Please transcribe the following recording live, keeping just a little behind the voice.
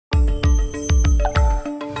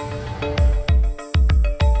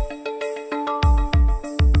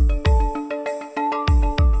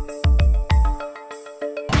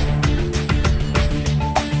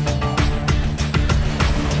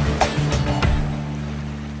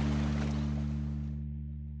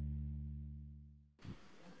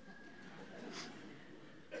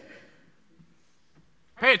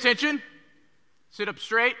Pay attention. Sit up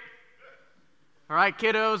straight. All right,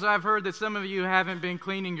 kiddos, I've heard that some of you haven't been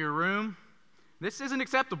cleaning your room. This isn't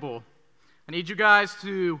acceptable. I need you guys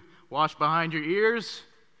to wash behind your ears,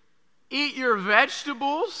 eat your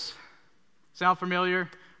vegetables. Sound familiar?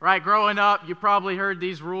 Right, growing up, you probably heard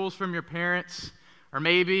these rules from your parents, or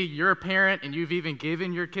maybe you're a parent and you've even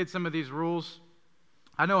given your kids some of these rules.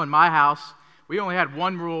 I know in my house, we only had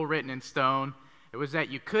one rule written in stone. It was that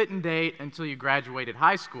you couldn't date until you graduated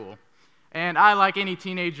high school. And I, like any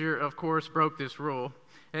teenager, of course, broke this rule.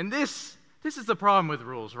 And this is the problem with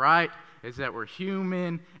rules, right? Is that we're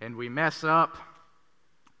human and we mess up.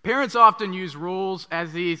 Parents often use rules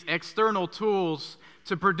as these external tools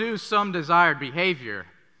to produce some desired behavior.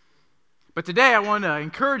 But today I want to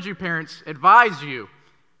encourage you parents, advise you,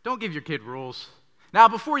 don't give your kid rules. Now,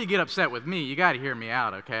 before you get upset with me, you got to hear me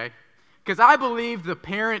out, okay? Because I believe the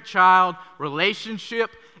parent-child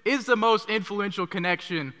relationship is the most influential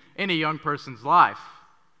connection in a young person's life.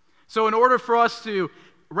 So in order for us to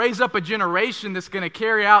raise up a generation that's going to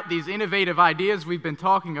carry out these innovative ideas we've been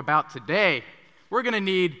talking about today, we're going to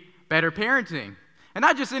need better parenting. And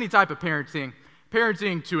not just any type of parenting,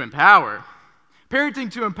 parenting to empower.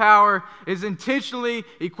 Parenting to empower is intentionally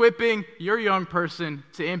equipping your young person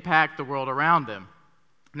to impact the world around them.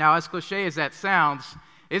 Now, as cliche as that sounds,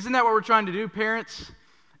 isn't that what we're trying to do, parents?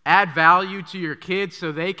 Add value to your kids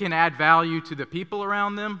so they can add value to the people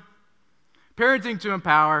around them? Parenting to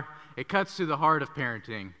empower, it cuts to the heart of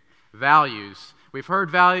parenting. Values. We've heard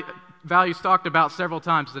values talked about several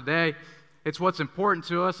times today. It's what's important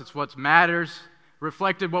to us. It's what matters.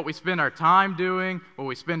 Reflected what we spend our time doing, what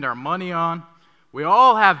we spend our money on. We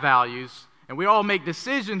all have values, and we all make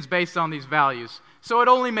decisions based on these values. So it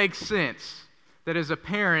only makes sense that as a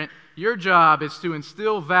parent, your job is to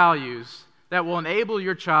instill values that will enable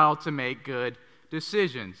your child to make good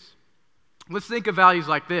decisions. Let's think of values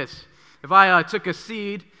like this. If I took a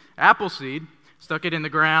seed, apple seed, stuck it in the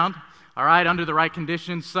ground, all right, under the right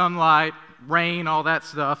conditions, sunlight, rain, all that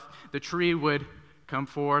stuff, the tree would come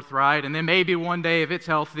forth, right? And then maybe one day, if it's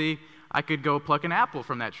healthy, I could go pluck an apple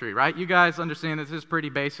from that tree, right? You guys understand this is pretty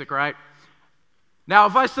basic, right? Now,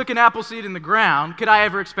 if I stuck an apple seed in the ground, could I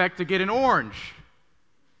ever expect to get an orange?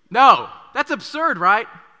 No, that's absurd, right?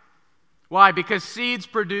 Why? Because seeds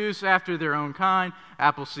produce after their own kind.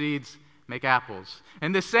 Apple seeds make apples.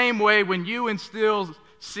 In the same way, when you instill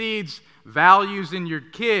seeds, values in your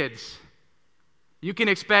kids, you can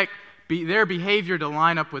expect their behavior to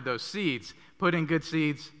line up with those seeds. Put in good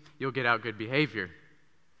seeds, you'll get out good behavior.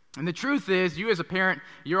 And the truth is, you as a parent,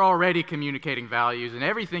 you're already communicating values in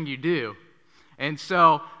everything you do. And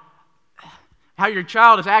so, how your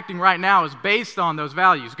child is acting right now is based on those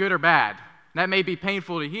values, good or bad. That may be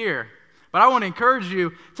painful to hear, but I want to encourage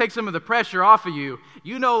you, take some of the pressure off of you.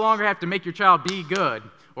 You no longer have to make your child be good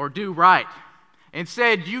or do right.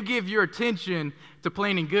 Instead, you give your attention to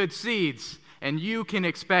planting good seeds, and you can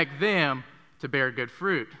expect them to bear good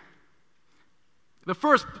fruit. The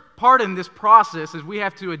first part in this process is we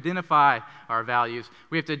have to identify our values.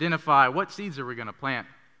 We have to identify what seeds are we going to plant.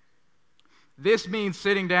 This means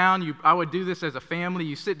sitting down. I would do this as a family.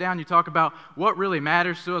 You sit down, you talk about what really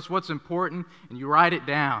matters to us, what's important, and you write it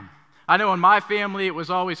down. I know in my family it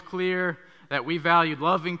was always clear that we valued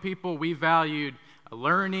loving people, we valued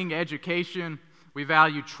learning, education, we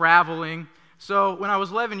valued traveling. So when I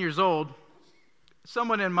was 11 years old,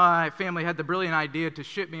 someone in my family had the brilliant idea to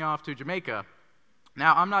ship me off to Jamaica.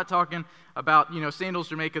 Now, I'm not talking about, Sandals,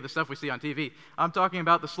 Jamaica, the stuff we see on TV. I'm talking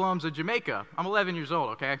about the slums of Jamaica. I'm 11 years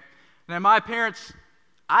old, okay? Now, my parents,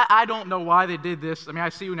 I don't know why they did this. I mean, I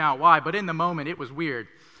see now why, but in the moment, it was weird.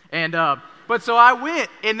 And but so I went,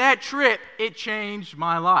 and that trip, it changed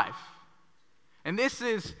my life. And this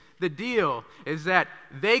is the deal, is that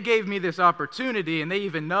they gave me this opportunity, and they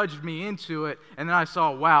even nudged me into it, and then I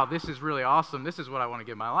saw, wow, this is really awesome. This is what I want to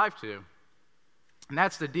give my life to. And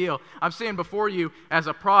that's the deal. I'm standing before you as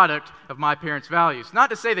a product of my parents' values. Not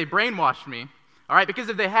to say they brainwashed me, all right, because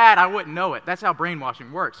if they had, I wouldn't know it. That's how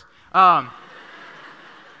brainwashing works. But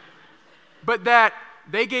that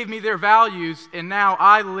they gave me their values, and now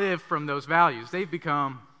I live from those values. They've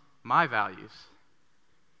become my values.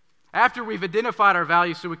 After we've identified our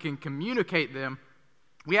values so we can communicate them,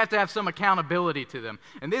 we have to have some accountability to them.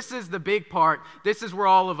 And this is the big part. This is where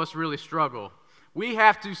all of us really struggle. We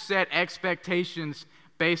have to set expectations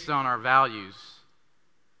based on our values.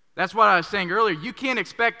 That's what I was saying earlier. You can't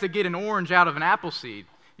expect to get an orange out of an apple seed.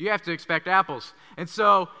 You have to expect apples. And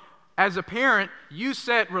so, as a parent, you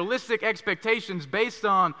set realistic expectations based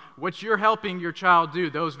on what you're helping your child do,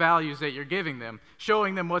 those values that you're giving them,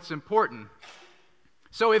 showing them what's important.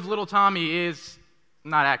 So if little Tommy is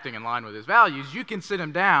not acting in line with his values, you can sit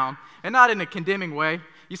him down, and not in a condemning way.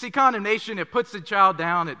 You see, condemnation, it puts the child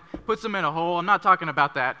down, it puts them in a hole. I'm not talking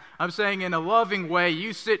about that. I'm saying in a loving way,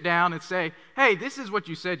 you sit down and say, hey, this is what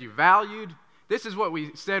you said you valued. This is what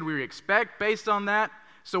we said we expect based on that.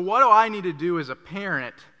 So what do I need to do as a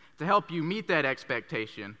parent to help you meet that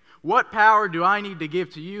expectation? What power do I need to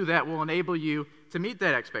give to you that will enable you to meet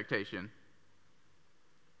that expectation?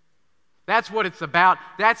 That's what it's about.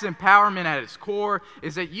 That's empowerment at its core,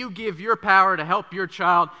 is that you give your power to help your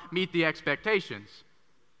child meet the expectations.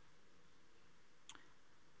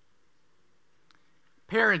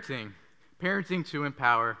 Parenting to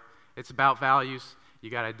empower. It's about values. You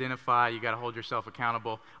got to identify. You got to hold yourself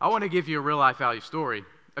accountable. I want to give you a real-life value story.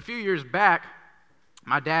 A few years back,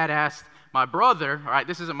 my dad asked my brother, all right,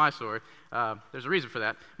 this isn't my story. There's a reason for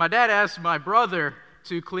that. My dad asked my brother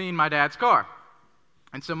to clean my dad's car.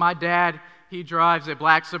 And so my dad, he drives a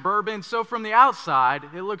black Suburban, so from the outside,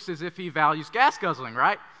 it looks as if he values gas guzzling,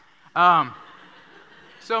 right?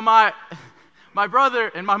 So my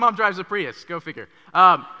brother, and my mom drives a Prius, go figure.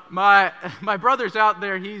 My brother's out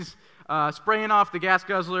there, he's spraying off the gas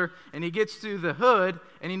guzzler, and he gets to the hood,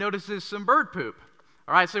 and he notices some bird poop.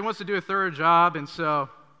 All right, so he wants to do a thorough job, and so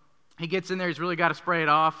he gets in there, he's really got to spray it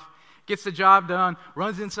off, gets the job done,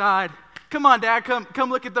 runs inside. Come on, Dad, come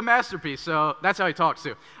look at the masterpiece. So that's how he talks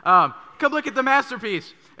too. Come look at the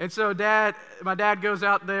masterpiece. And so my dad goes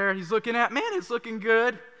out there, he's looking at, man, it's looking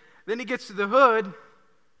good. Then he gets to the hood.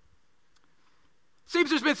 Seems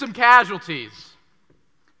there's been some casualties.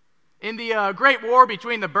 In the Great War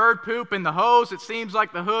between the bird poop and the hose, it seems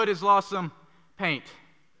like the hood has lost some paint.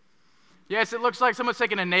 Yes, it looks like someone's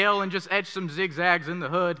taken a nail and just etched some zigzags in the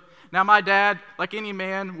hood. Now my dad, like any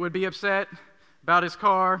man, would be upset about his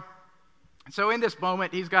car. So in this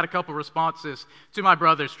moment, he's got a couple responses to my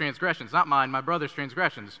brother's transgressions. Not mine, my brother's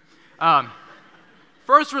transgressions.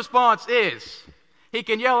 First response is, he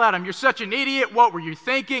can yell at him, you're such an idiot, what were you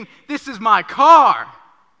thinking? This is my car.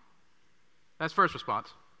 That's first response.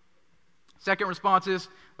 Second response is,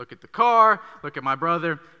 look at the car, look at my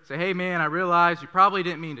brother, say, hey man, I realize you probably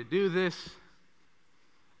didn't mean to do this.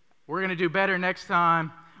 We're going to do better next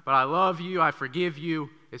time, but I love you, I forgive you,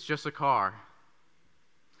 it's just a car.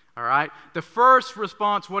 All right? The first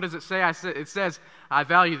response, what does it say? It says, I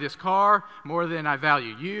value this car more than I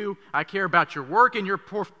value you. I care about your work and your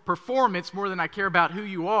performance more than I care about who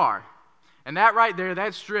you are. And that right there,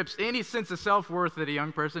 that strips any sense of self-worth that a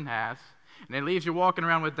young person has. And it leaves you walking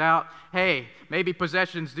around with doubt. Hey, maybe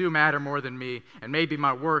possessions do matter more than me, and maybe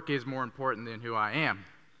my work is more important than who I am.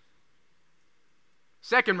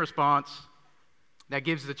 Second response, that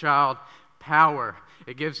gives the child power.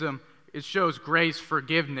 It shows grace,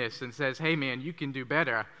 forgiveness, and says, hey man, you can do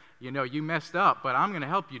better. You know, you messed up, but I'm going to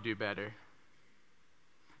help you do better.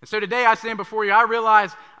 And so today I stand before you, I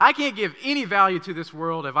realize I can't give any value to this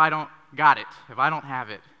world if I don't got it, if I don't have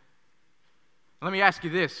it. Let me ask you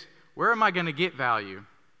this, where am I going to get value?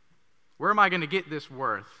 Where am I going to get this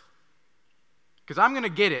worth? Because I'm going to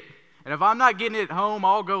get it, and if I'm not getting it at home,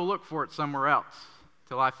 I'll go look for it somewhere else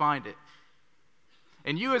till I find it.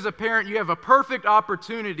 And you as a parent, you have a perfect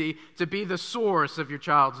opportunity to be the source of your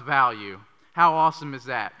child's value. How awesome is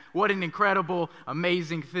that? What an incredible,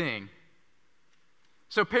 amazing thing.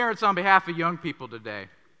 So parents, on behalf of young people today,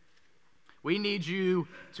 we need you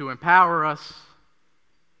to empower us.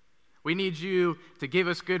 We need you to give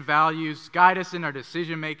us good values, guide us in our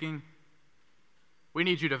decision making. We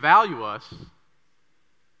need you to value us.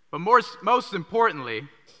 But most importantly,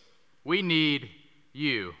 we need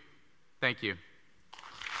you. Thank you.